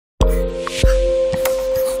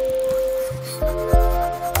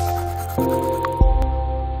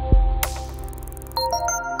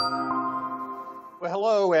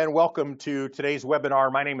welcome to today's webinar.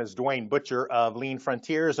 My name is Dwayne Butcher of Lean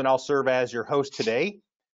Frontiers, and I'll serve as your host today.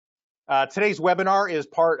 Today's webinar is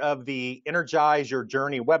part of the Energize Your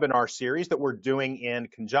Journey webinar series that we're doing in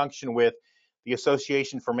conjunction with the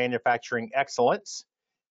Association for Manufacturing Excellence.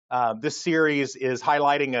 This series is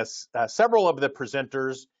highlighting several of the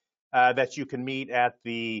presenters that you can meet at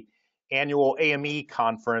the annual AME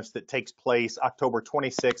conference that takes place October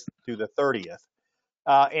 26th through the 30th.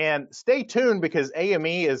 And stay tuned because AME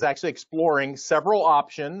is actually exploring several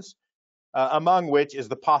options, among which is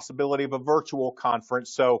the possibility of a virtual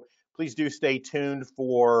conference. So please do stay tuned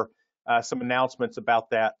for some announcements about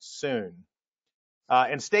that soon.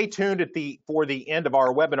 And stay tuned for the end of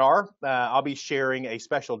our webinar. I'll be sharing a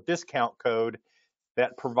special discount code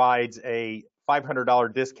that provides a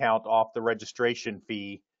 $500 discount off the registration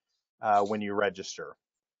fee when you register.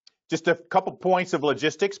 Just a couple points of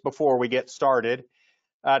logistics before we get started.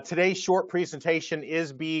 Today's short presentation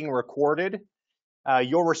is being recorded.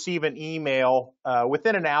 You'll receive an email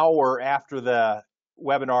within an hour after the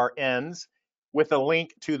webinar ends with a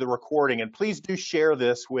link to the recording. And please do share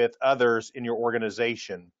this with others in your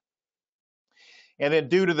organization. And then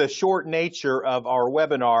due to the short nature of our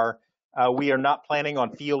webinar, we are not planning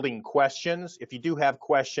on fielding questions. If you do have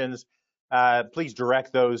questions, please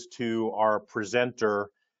direct those to our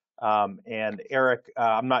presenter. And Eric,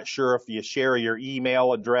 I'm not sure if you share your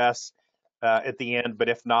email address at the end, but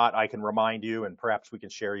if not, I can remind you, and perhaps we can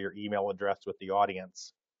share your email address with the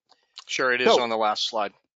audience. Sure, it is on the last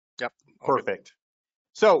slide. Yep. Perfect.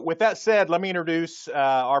 So with that said, let me introduce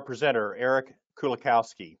our presenter, Eric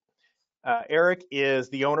Kulikowski. Eric is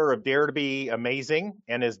the owner of Dare to Be Amazing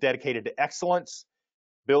and is dedicated to excellence,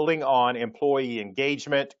 building on employee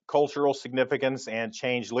engagement, cultural significance, and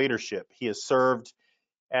change leadership. He has served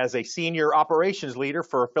as a senior operations leader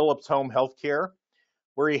for Philips Home Healthcare,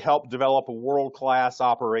 where he helped develop a world-class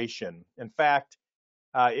operation. In fact,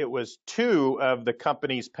 it was 2 of the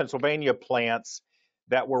company's Pennsylvania plants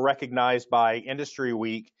that were recognized by Industry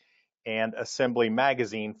Week and Assembly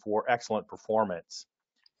Magazine for excellent performance.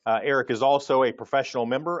 Eric is also a professional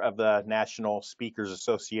member of the National Speakers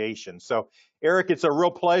Association. So, Eric, it's a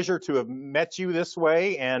real pleasure to have met you this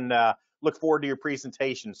way, and look forward to your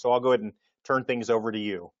presentation. So I'll go ahead and turn things over to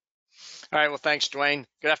you. All right. Well, thanks, Dwayne.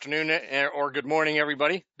 Good afternoon or good morning,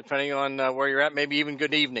 everybody, depending on where you're at. Maybe even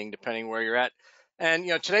good evening, depending where you're at. And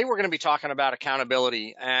today we're going to be talking about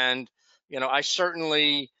accountability. And I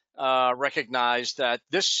certainly recognize that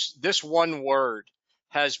this one word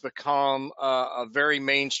has become a very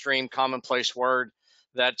mainstream, commonplace word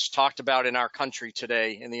that's talked about in our country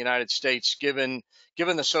today, in the United States, given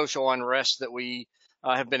the social unrest that we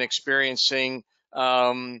have been experiencing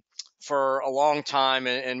for a long time,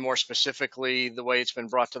 and more specifically, the way it's been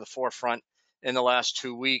brought to the forefront in the last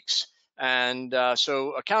 2 weeks. And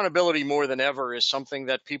so accountability more than ever is something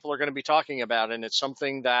that people are going to be talking about. And it's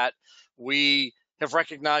something that we have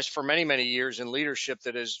recognized for many, many years in leadership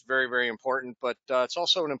that is very, very important, but it's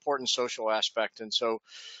also an important social aspect. And so,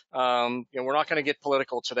 we're not going to get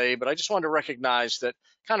political today, but I just wanted to recognize that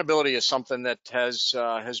accountability is something that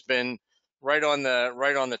has been right on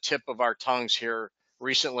the tip of our tongues here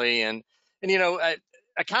recently. And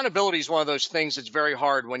accountability is one of those things that's very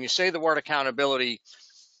hard. When you say the word accountability,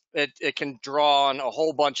 it can draw on a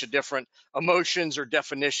whole bunch of different emotions or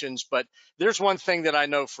definitions. But there's one thing that I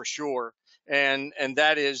know for sure, and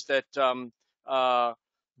that is that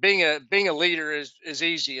being a leader is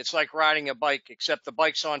easy. It's like riding a bike, except the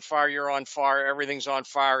bike's on fire, you're on fire, everything's on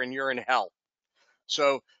fire, and you're in hell.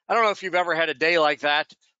 So I don't know if you've ever had a day like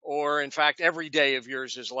that, or in fact, every day of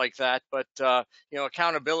yours is like that. But,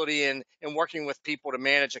 accountability and working with people to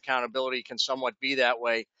manage accountability can somewhat be that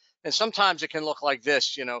way. And sometimes it can look like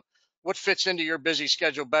this, what fits into your busy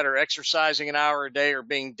schedule better, exercising an hour a day or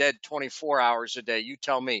being dead 24 hours a day? You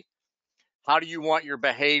tell me. How do you want your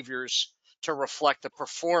behaviors to reflect the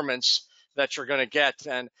performance that you're going to get?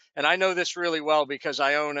 And I know this really well because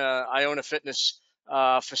I own a fitness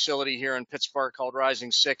facility here in Pittsburgh called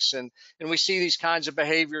Rising Six, and we see these kinds of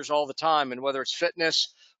behaviors all the time. And whether it's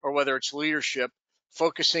fitness or whether it's leadership,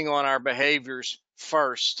 focusing on our behaviors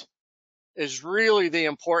first is really the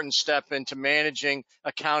important step into managing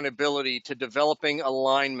accountability, to developing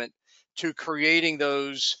alignment, to creating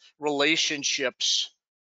those relationships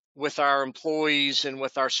with our employees and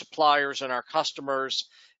with our suppliers and our customers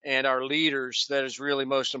and our leaders that is really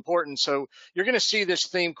most important. So you're going to see this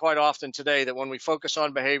theme quite often today, that when we focus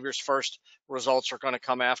on behaviors first, results are going to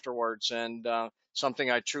come afterwards, and something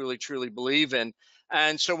I truly, truly believe in.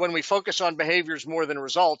 And so when we focus on behaviors more than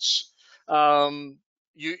results,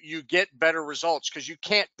 you get better results, because you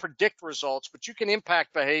can't predict results, but you can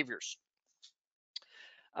impact behaviors.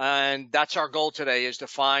 And that's our goal today, is to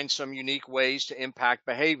find some unique ways to impact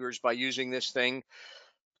behaviors by using this thing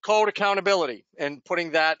called accountability and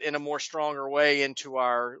putting that in a more stronger way into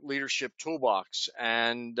our leadership toolbox.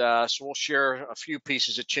 And so we'll share a few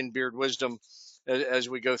pieces of chin beard wisdom as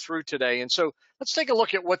we go through today. And so let's take a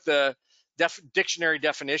look at what the dictionary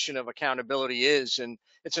definition of accountability is. And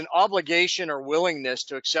it's an obligation or willingness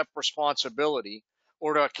to accept responsibility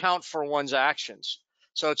or to account for one's actions.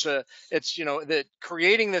 So it's that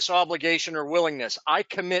creating this obligation or willingness. I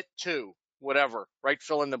commit to whatever, right?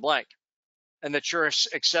 Fill in the blank. And that you're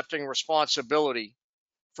accepting responsibility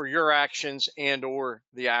for your actions and or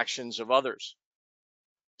the actions of others.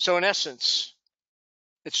 So in essence,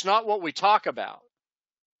 it's not what we talk about,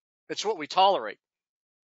 it's what we tolerate.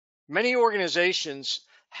 Many organizations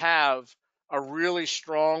have a really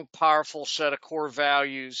strong, powerful set of core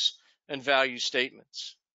values and value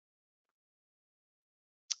statements.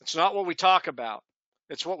 It's not what we talk about,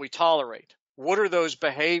 it's what we tolerate. What are those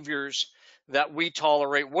behaviors that we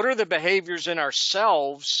tolerate? What are the behaviors in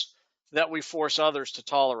ourselves that we force others to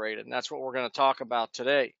tolerate? And that's what we're going to talk about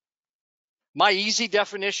today. My easy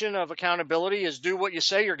definition of accountability is do what you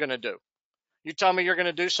say you're going to do. You tell me you're going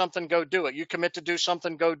to do something, go do it. You commit to do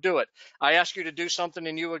something, go do it. I ask you to do something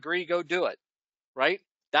and you agree, go do it, right?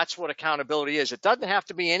 That's what accountability is. It doesn't have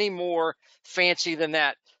to be any more fancy than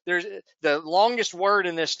that. There's the longest word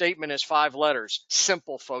in this statement is 5 letters.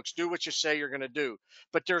 Simple, folks. Do what you say you're going to do.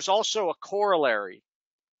 But there's also a corollary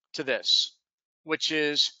to this, which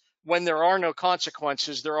is when there are no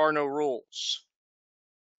consequences, there are no rules.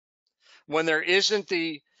 When there isn't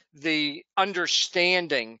the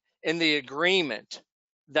understanding and the agreement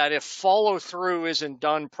that if follow through isn't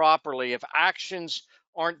done properly, if actions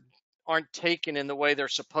aren't taken in the way they're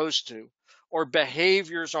supposed to, or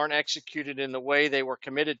behaviors aren't executed in the way they were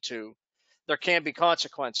committed to, there can be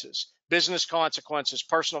consequences. Business consequences,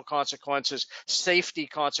 personal consequences, safety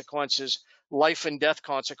consequences, life and death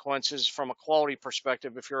consequences from a quality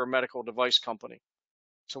perspective if you're a medical device company.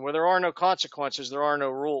 So where there are no consequences, there are no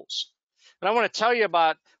rules. And I want to tell you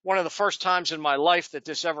about one of the first times in my life that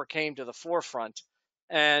this ever came to the forefront.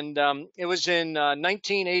 And it was in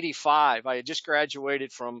 1985. I had just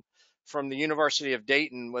graduated from the University of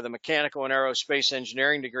Dayton with a mechanical and aerospace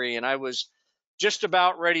engineering degree. And I was just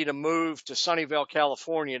about ready to move to Sunnyvale,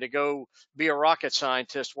 California to go be a rocket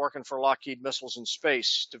scientist working for Lockheed Missiles in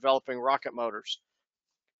Space, developing rocket motors.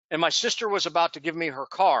 And my sister was about to give me her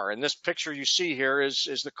car. And this picture you see here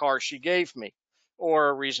is the car she gave me, or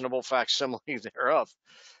a reasonable facsimile thereof.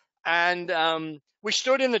 And we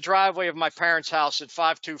stood in the driveway of my parents' house at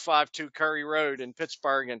 5252 Curry Road in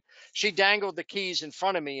Pittsburgh, and she dangled the keys in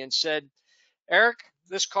front of me and said, "Eric,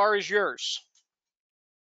 this car is yours,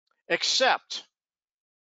 except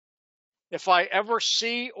if I ever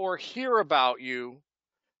see or hear about you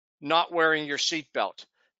not wearing your seatbelt.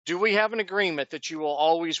 Do we have an agreement that you will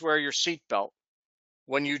always wear your seatbelt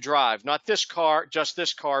when you drive? Not this car, just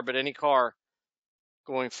this car, but any car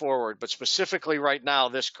going forward, but specifically right now,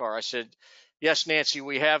 this car." I said, "Yes, Nancy,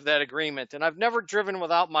 we have that agreement." And I've never driven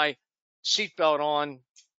without my seatbelt on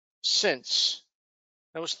since.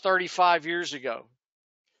 That was 35 years ago.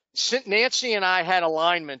 Nancy and I had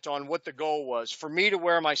alignment on what the goal was, for me to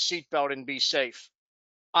wear my seatbelt and be safe.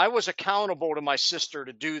 I was accountable to my sister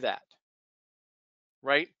to do that,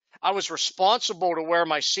 right? I was responsible to wear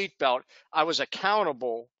my seatbelt. I was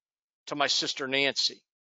accountable to my sister Nancy.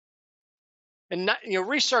 And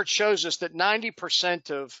research shows us that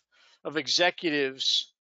 90% of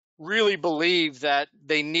executives really believe that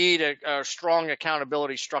they need a strong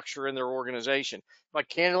accountability structure in their organization. But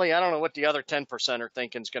candidly, I don't know what the other 10% are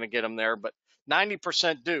thinking is going to get them there, but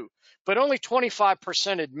 90% do. But only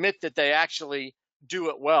 25% admit that they actually do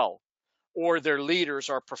it well, or their leaders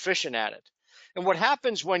are proficient at it. And what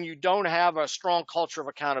happens when you don't have a strong culture of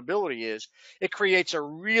accountability is it creates a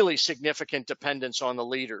really significant dependence on the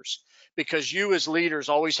leaders, because you as leaders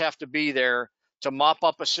always have to be there to mop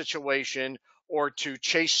up a situation or to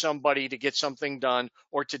chase somebody to get something done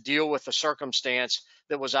or to deal with a circumstance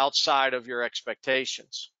that was outside of your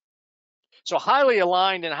expectations. So highly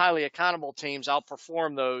aligned and highly accountable teams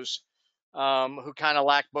outperform those who kind of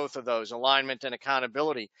lack both of those, alignment and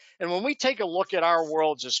accountability. And when we take a look at our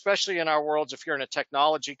worlds, especially in our worlds, if you're in a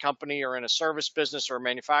technology company or in a service business or a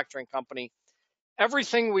manufacturing company,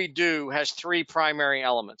 everything we do has 3 primary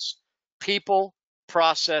elements: people,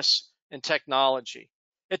 process, and technology.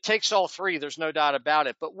 It takes all 3, there's no doubt about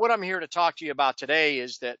it. But what I'm here to talk to you about today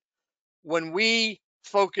is that when we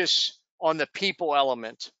focus on the people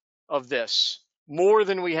element of this more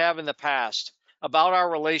than we have in the past, about our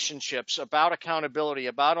relationships, about accountability,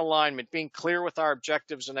 about alignment, being clear with our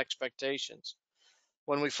objectives and expectations,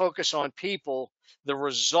 when we focus on people, the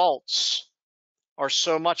results are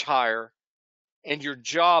so much higher and your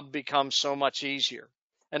job becomes so much easier.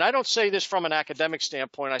 And I don't say this from an academic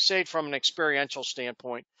standpoint. I say it from an experiential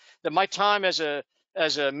standpoint, that my time as a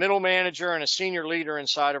middle manager and a senior leader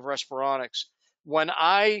inside of Respironics, when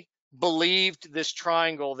I believed this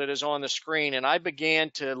triangle that is on the screen and I began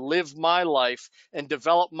to live my life and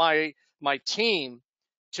develop my team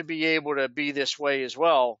to be able to be this way as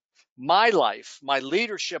well, my life, my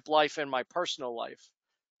leadership life and my personal life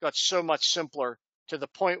got so much simpler, to the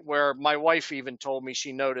point where my wife even told me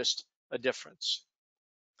she noticed a difference.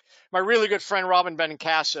 My really good friend Robin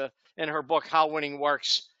Benincasa, in her book How Winning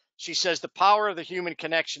Works, she says the power of the human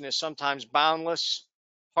connection is sometimes boundless,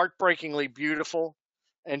 heartbreakingly beautiful,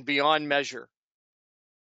 and beyond measure.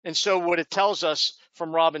 And so what it tells us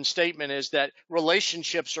from Robin's statement is that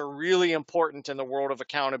relationships are really important in the world of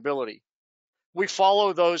accountability. We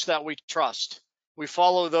follow those that we trust. We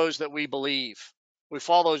follow those that we believe. We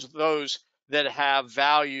follow those that have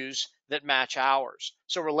values that match ours.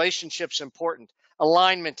 So relationships important.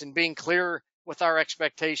 Alignment and being clear with our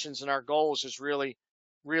expectations and our goals is really,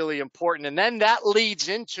 really important. And then that leads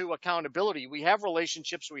into accountability. We have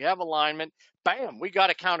relationships, we have alignment. Bam, we got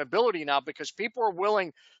accountability now, because people are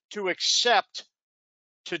willing to accept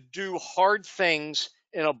to do hard things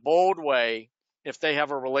in a bold way if they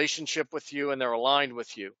have a relationship with you and they're aligned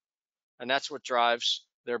with you. And that's what drives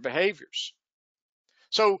their behaviors.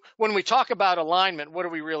 So when we talk about alignment, what are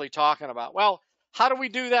we really talking about? Well, how do we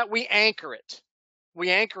do that? We anchor it. We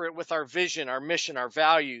anchor it with our vision, our mission, our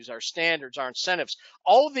values, our standards, our incentives.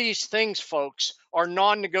 All these things, folks, are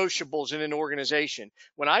non-negotiables in an organization.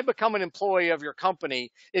 When I become an employee of your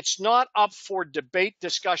company, it's not up for debate,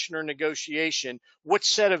 discussion, or negotiation what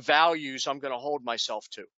set of values I'm going to hold myself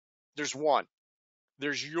to. There's one.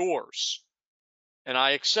 There's yours. And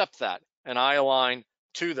I accept that, and I align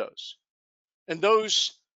to those. And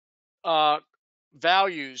those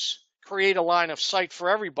values create a line of sight for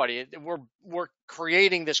everybody. We're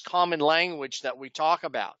creating this common language that we talk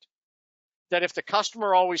about, that if the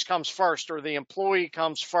customer always comes first, or the employee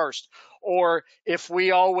comes first, or if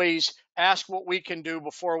we always ask what we can do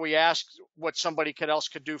before we ask what somebody else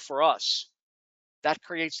could do for us, that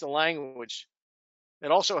creates the language.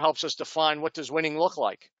 It also helps us define, what does winning look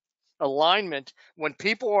like? Alignment, when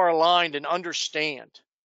people are aligned and understand,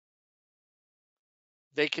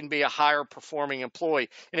 they can be a higher performing employee.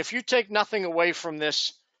 And if you take nothing away from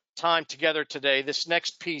this time together today, this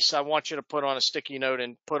next piece I want you to put on a sticky note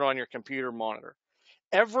and put on your computer monitor.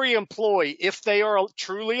 Every employee, if they are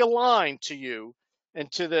truly aligned to you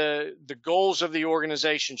and to the goals of the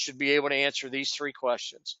organization, should be able to answer these three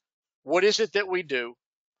questions. What is it that we do?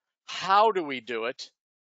 How do we do it?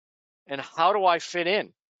 And how do I fit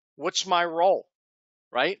in? What's my role,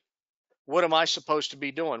 right? What am I supposed to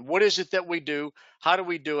be doing? What is it that we do? How do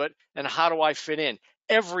we do it? And how do I fit in?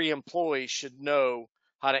 Every employee should know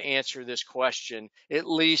how to answer this question, at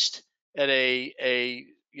least at a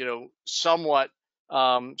somewhat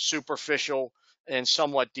superficial and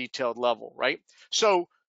somewhat detailed level, right? So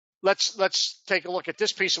let's take a look at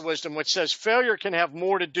this piece of wisdom, which says failure can have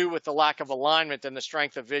more to do with the lack of alignment than the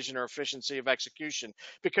strength of vision or efficiency of execution,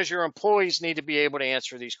 because your employees need to be able to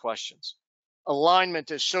answer these questions.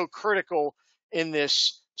 Alignment is so critical in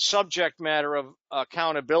this subject matter of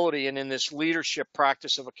accountability and in this leadership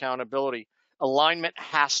practice of accountability. Alignment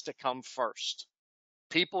has to come first.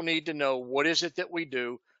 People need to know, what is it that we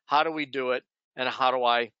do, how do we do it, and how do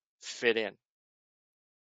I fit in?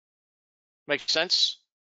 Make sense?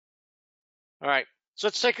 All right, so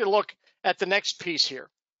let's take a look at the next piece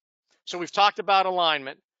here. So we've talked about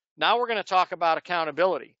alignment. Now we're going to talk about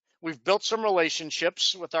accountability. We've built some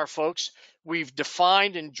relationships with our folks. We've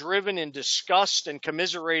defined and driven and discussed and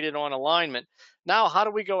commiserated on alignment. Now, how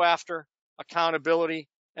do we go after accountability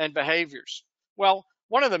and behaviors? Well,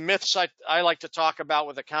 one of the myths I like to talk about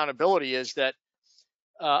with accountability is that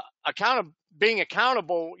being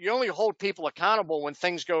accountable, you only hold people accountable when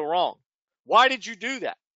things go wrong. Why did you do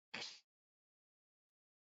that?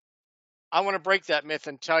 I want to break that myth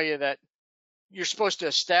and tell you that you're supposed to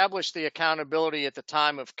establish the accountability at the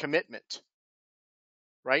time of commitment,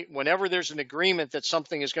 right? Whenever there's an agreement that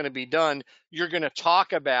something is going to be done, you're going to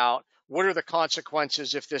talk about what are the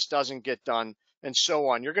consequences if this doesn't get done, and so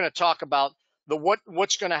on. You're going to talk about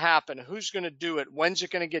what's going to happen, who's going to do it, when's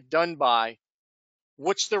it going to get done by,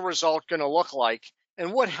 what's the result going to look like,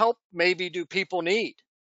 and what help maybe do people need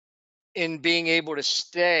in being able to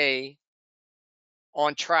stay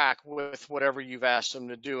on track with whatever you've asked them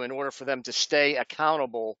to do in order for them to stay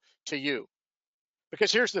accountable to you.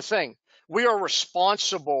 Because here's the thing, we are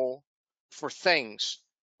responsible for things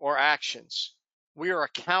or actions. We are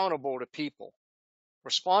accountable to people.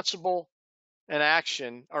 Responsible and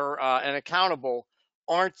action and accountable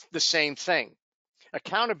aren't the same thing.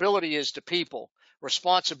 Accountability is to people.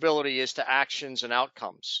 Responsibility is to actions and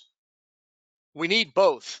outcomes. We need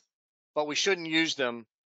both, but we shouldn't use them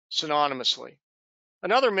synonymously.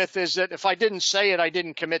 Another myth is that if I didn't say it, I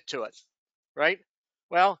didn't commit to it, right?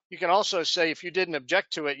 Well, you can also say if you didn't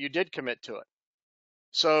object to it, you did commit to it.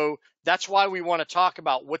 So that's why we want to talk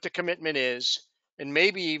about what the commitment is, and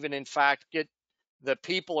maybe even, in fact, get the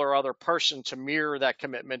people or other person to mirror that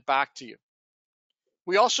commitment back to you.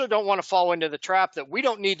 We also don't want to fall into the trap that we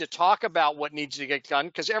don't need to talk about what needs to get done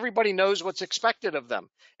because everybody knows what's expected of them.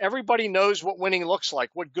 Everybody knows what winning looks like,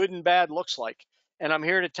 what good and bad looks like. And I'm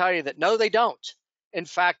here to tell you that no, they don't. In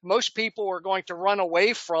fact, most people are going to run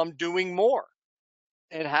away from doing more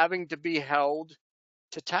and having to be held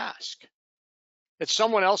to task. It's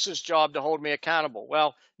someone else's job to hold me accountable.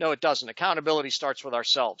 Well, no, it doesn't. Accountability starts with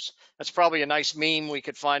ourselves. That's probably a nice meme we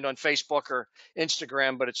could find on Facebook or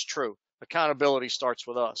Instagram, but it's true. Accountability starts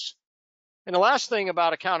with us. And the last thing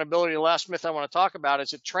about accountability, the last myth I want to talk about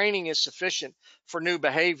is that training is sufficient for new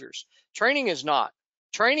behaviors. Training is not.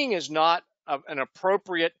 Training is not an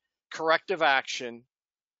appropriate corrective action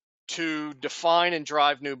to define and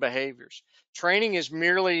drive new behaviors. Training is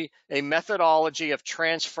merely a methodology of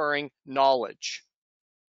transferring knowledge.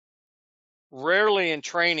 Rarely in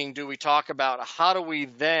training do we talk about how do we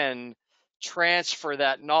then transfer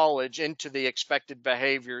that knowledge into the expected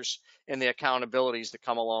behaviors and the accountabilities that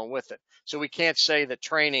come along with it. So we can't say that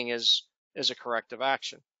training is a corrective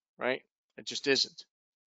action, right? It just isn't.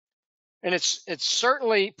 And it's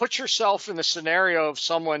certainly, put yourself in the scenario of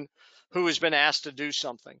someone who has been asked to do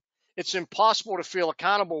something. It's impossible to feel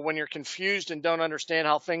accountable when you're confused and don't understand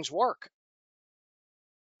how things work.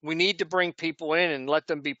 We need to bring people in and let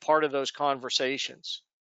them be part of those conversations.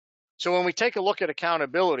 So when we take a look at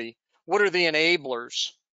accountability, what are the enablers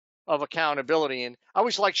of accountability? And I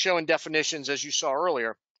always like showing definitions, as you saw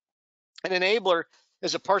earlier. An enabler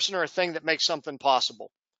is a person or a thing that makes something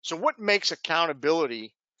possible. So what makes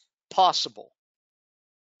accountability possible?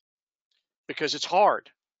 Because it's hard.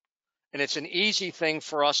 And it's an easy thing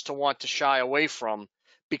for us to want to shy away from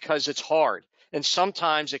because it's hard. And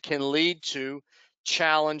sometimes it can lead to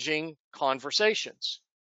challenging conversations.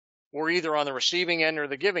 We're either on the receiving end or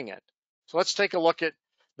the giving end. So let's take a look at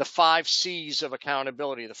the 5 C's of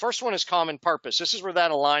accountability. The first one is common purpose. This is where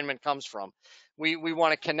that alignment comes from. We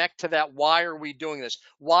want to connect to that. Why are we doing this?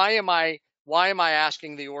 Why am I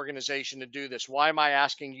asking the organization to do this? Why am I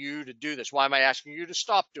asking you to do this? Why am I asking you to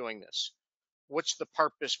stop doing this? What's the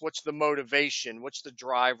purpose? What's the motivation? What's the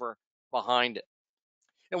driver behind it?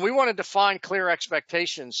 And we want to define clear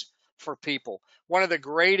expectations for people. One of the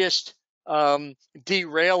greatest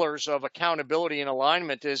derailers of accountability and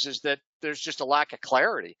alignment is that there's just a lack of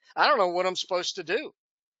clarity. I don't know what I'm supposed to do.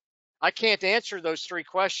 I can't answer those 3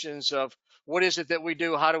 questions of what is it that we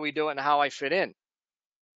do, how do we do it, and how I fit in.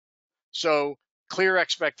 So clear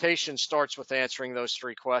expectation starts with answering those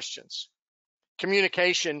 3 questions.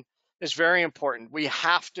 Communication is very important. We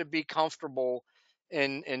have to be comfortable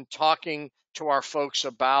in talking to our folks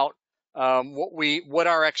about what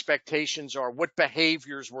our expectations are, what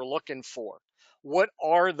behaviors we're looking for. What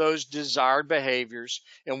are those desired behaviors,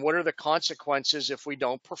 and what are the consequences if we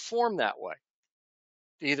don't perform that way?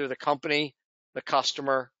 To either the company, the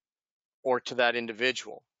customer, or to that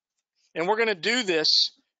individual. And we're going to do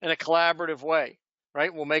this in a collaborative way,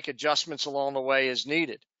 right? We'll make adjustments along the way as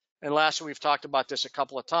needed. And lastly, we've talked about this a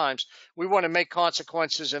couple of times. We want to make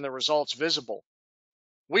consequences and the results visible.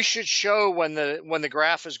 We should show when the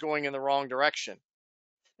graph is going in the wrong direction.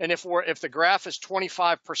 And if the graph is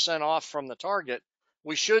 25% off from the target,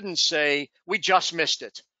 we shouldn't say we just missed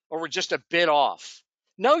it or we're just a bit off.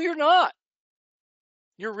 No, you're not.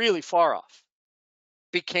 You're really far off.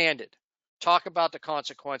 Be candid. Talk about the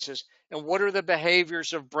consequences and what are the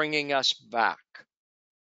behaviors of bringing us back,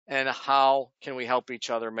 and how can we help each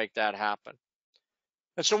other make that happen?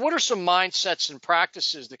 And so what are some mindsets and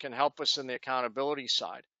practices that can help us in the accountability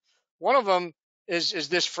side? One of them is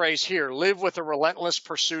this phrase here: live with a relentless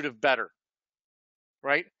pursuit of better,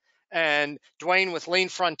 right? And Dwayne, with Lean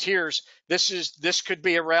Frontiers, this could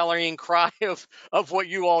be a rallying cry of what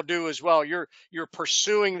you all do as well. You're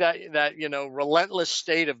pursuing that relentless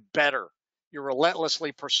state of better. You're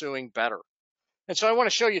relentlessly pursuing better. And so I want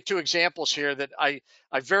to show you 2 examples here that I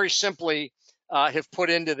very simply have put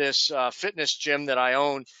into this fitness gym that I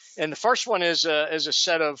own. And the first one is a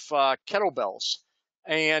set of kettlebells.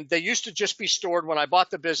 And they used to just be stored when I bought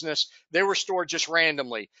the business. They were stored just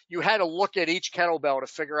randomly. You had to look at each kettlebell to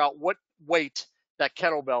figure out what weight that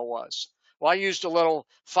kettlebell was. Well, I used a little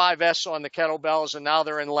 5S on the kettlebells, and now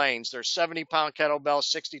they're in lanes. There's 70-pound kettlebells,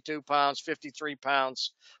 62 pounds, 53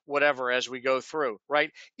 pounds, whatever, as we go through,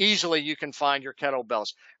 right? Easily you can find your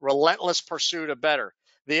kettlebells. Relentless pursuit of better.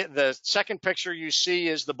 The second picture you see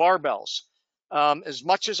is the barbells. As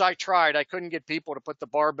much as I tried, I couldn't get people to put the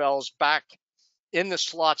barbells back in the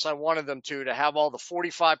slots I wanted them to have all the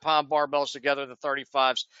 45-pound barbells together, the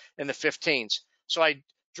 35s and the 15s. So I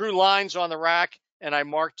drew lines on the rack and I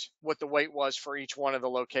marked what the weight was for each one of the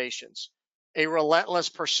locations. A relentless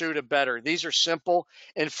pursuit of better. These are simple.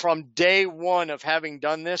 And from day one of having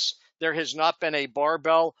done this, there has not been a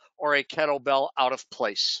barbell or a kettlebell out of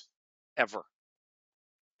place, ever.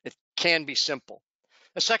 It can be simple.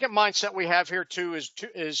 The second mindset we have here too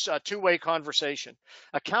is two-way conversation.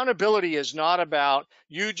 Accountability is not about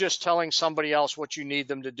you just telling somebody else what you need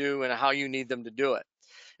them to do and how you need them to do it.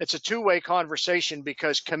 It's a two-way conversation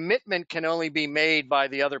because commitment can only be made by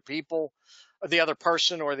the other people, or the other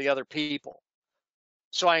person, or the other people.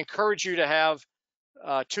 So I encourage you to have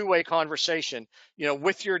two-way conversation,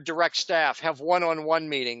 with your direct staff. Have one-on-one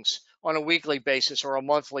meetings on a weekly basis or a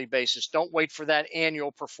monthly basis. Don't wait for that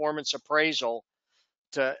annual performance appraisal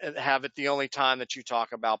to have it the only time that you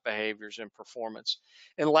talk about behaviors and performance.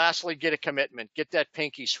 And lastly, get a commitment. Get that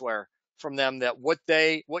pinky swear from them that what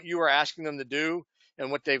you are asking them to do and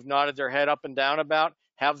what they've nodded their head up and down about,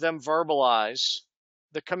 have them verbalize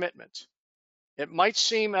the commitment. It might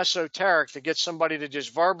seem esoteric to get somebody to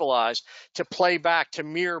just verbalize, to play back, to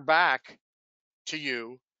mirror back to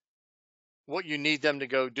you what you need them to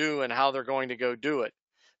go do and how they're going to go do it.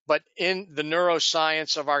 But in the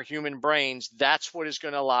neuroscience of our human brains, that's what is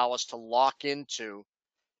going to allow us to lock into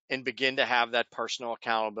and begin to have that personal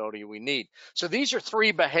accountability we need. So these are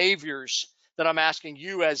three behaviors that I'm asking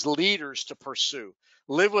you as leaders to pursue.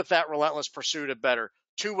 Live with that relentless pursuit of better,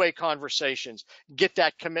 two-way conversations, get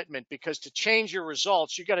that commitment, because to change your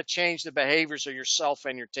results, you got to change the behaviors of yourself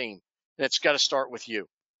and your team. And it's got to start with you.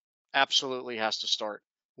 Absolutely has to start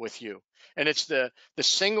with you. And it's the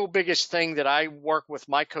single biggest thing that I work with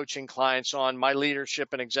my coaching clients on, my leadership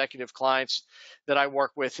and executive clients that I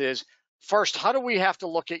work with is, first, how do we have to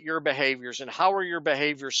look at your behaviors, and how are your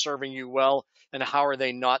behaviors serving you well, and how are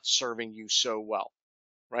they not serving you so well,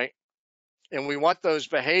 right? And we want those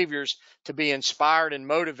behaviors to be inspired and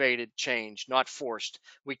motivated change, not forced.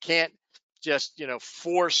 We can't just,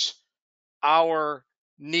 force our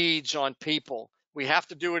needs on people. We have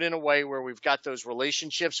to do it in a way where we've got those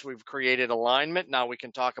relationships, we've created alignment. Now we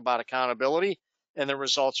can talk about accountability, and the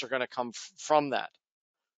results are going to come from that.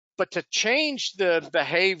 But to change the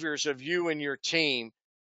behaviors of you and your team,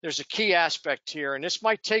 there's a key aspect here, and this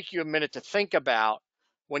might take you a minute to think about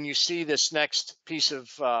when you see this next piece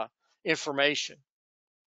of information.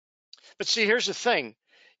 But see, here's the thing.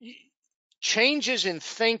 Changes in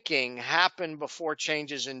thinking happen before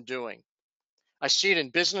changes in doing. I see it in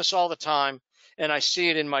business all the time, and I see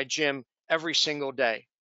it in my gym every single day,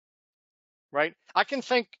 right? I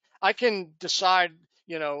can decide,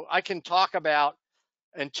 I can talk about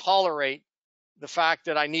and tolerate the fact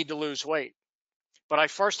that I need to lose weight. But I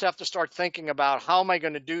first have to start thinking about how am I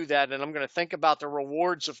going to do that? And I'm going to think about the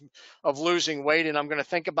rewards of losing weight, and I'm going to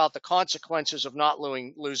think about the consequences of not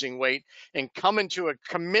losing weight, and come into a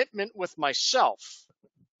commitment with myself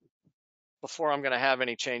before I'm going to have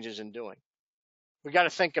any changes in doing. We got to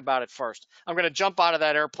think about it first. I'm going to jump out of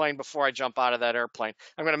that airplane before I jump out of that airplane.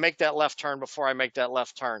 I'm going to make that left turn before I make that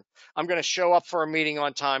left turn. I'm going to show up for a meeting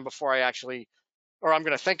on time before I'm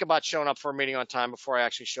going to think about showing up for a meeting on time before I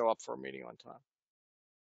actually show up for a meeting on time.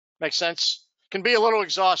 Make sense? Can be a little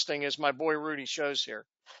exhausting, as my boy Rudy shows here,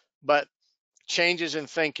 but changes in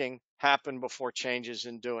thinking happen before changes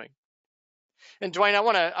in doing. And Dwayne, I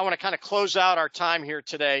want to kind of close out our time here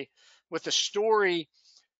today with a story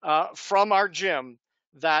from our gym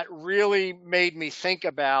that really made me think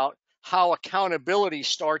about how accountability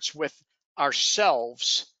starts with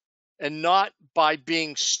ourselves and not by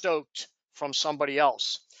being stoked from somebody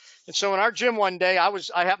else. And so in our gym one day,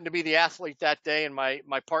 I happened to be the athlete that day, and my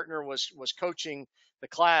partner was coaching the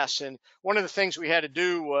class. And one of the things we had to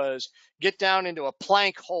do was get down into a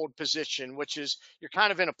plank hold position, which is you're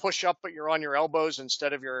kind of in a push up, but you're on your elbows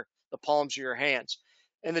instead of the palms of your hands.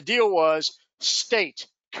 And the deal was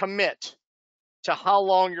commit to how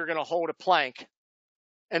long you're going to hold a plank,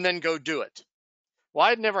 and then go do it. Well,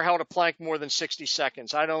 I'd never held a plank more than 60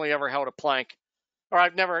 seconds. I'd only ever held a plank, or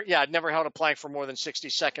I'd never held a plank for more than 60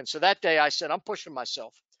 seconds. So that day I said, I'm pushing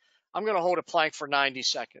myself. I'm going to hold a plank for 90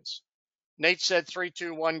 seconds. Nate said 3,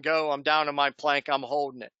 2, 1, go. I'm down to my plank. I'm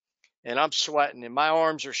holding it, and I'm sweating, and my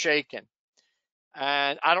arms are shaking.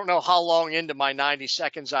 And I don't know how long into my 90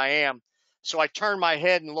 seconds I am, So I turn my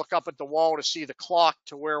head and look up at the wall to see the clock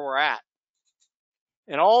to where we're at.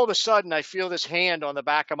 And all of a sudden, I feel this hand on the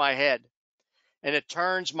back of my head. And it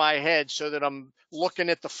turns my head so that I'm looking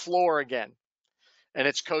at the floor again. And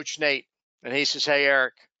it's Coach Nate. And he says, hey,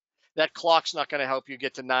 Eric, that clock's not going to help you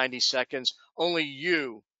get to 90 seconds. Only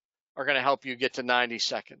you are going to help you get to 90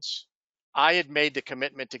 seconds. I had made the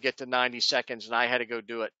commitment to get to 90 seconds, and I had to go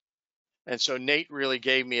do it. And so Nate really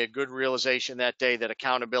gave me a good realization that day that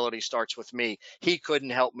accountability starts with me. He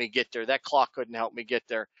couldn't help me get there. That clock couldn't help me get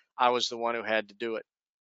there. I was the one who had to do it.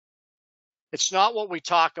 It's not what we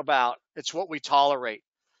talk about. It's what we tolerate.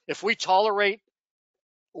 If we tolerate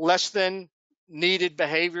less than needed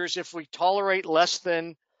behaviors, if we tolerate less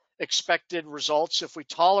than expected results, if we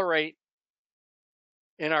tolerate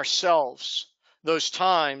in ourselves those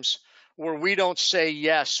times where we don't say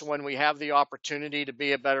yes when we have the opportunity to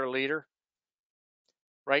be a better leader,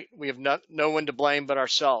 right? We have no one to blame but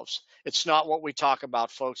ourselves. It's not what we talk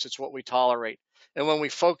about, folks. It's what we tolerate. And when we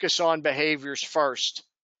focus on behaviors first,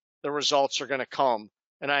 the results are going to come.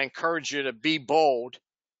 And I encourage you to be bold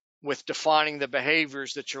with defining the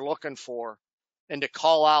behaviors that you're looking for and to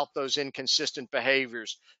call out those inconsistent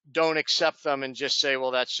behaviors. Don't accept them and just say,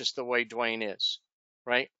 well, that's just the way Dwayne is,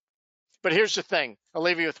 right? But here's the thing. I'll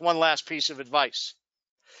leave you with one last piece of advice.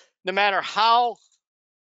 No matter how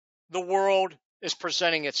the world is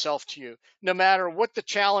presenting itself to you, no matter what the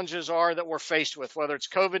challenges are that we're faced with, whether it's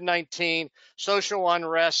COVID-19, social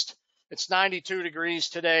unrest, it's 92 degrees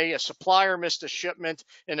today, a supplier missed a shipment,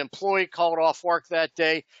 an employee called off work that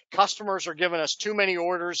day, customers are giving us too many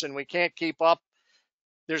orders and we can't keep up.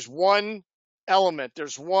 There's one element,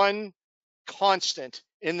 there's one constant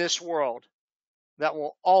in this world that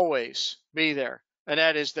will always be there, and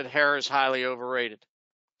that is that hair is highly overrated.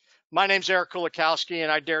 My name's Eric Kulikowski,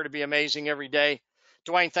 and I dare to be amazing every day.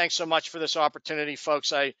 Dwayne, thanks so much for this opportunity,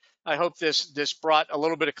 folks. I hope this brought a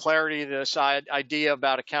little bit of clarity to this idea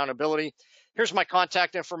about accountability. Here's my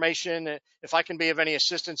contact information. If I can be of any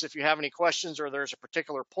assistance, if you have any questions or there's a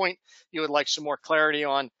particular point you would like some more clarity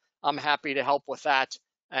on, I'm happy to help with that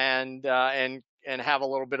and have a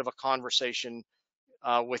little bit of a conversation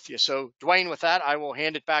with you. So, Dwayne, with that, I will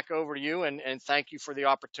hand it back over to you and thank you for the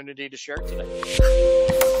opportunity to share today.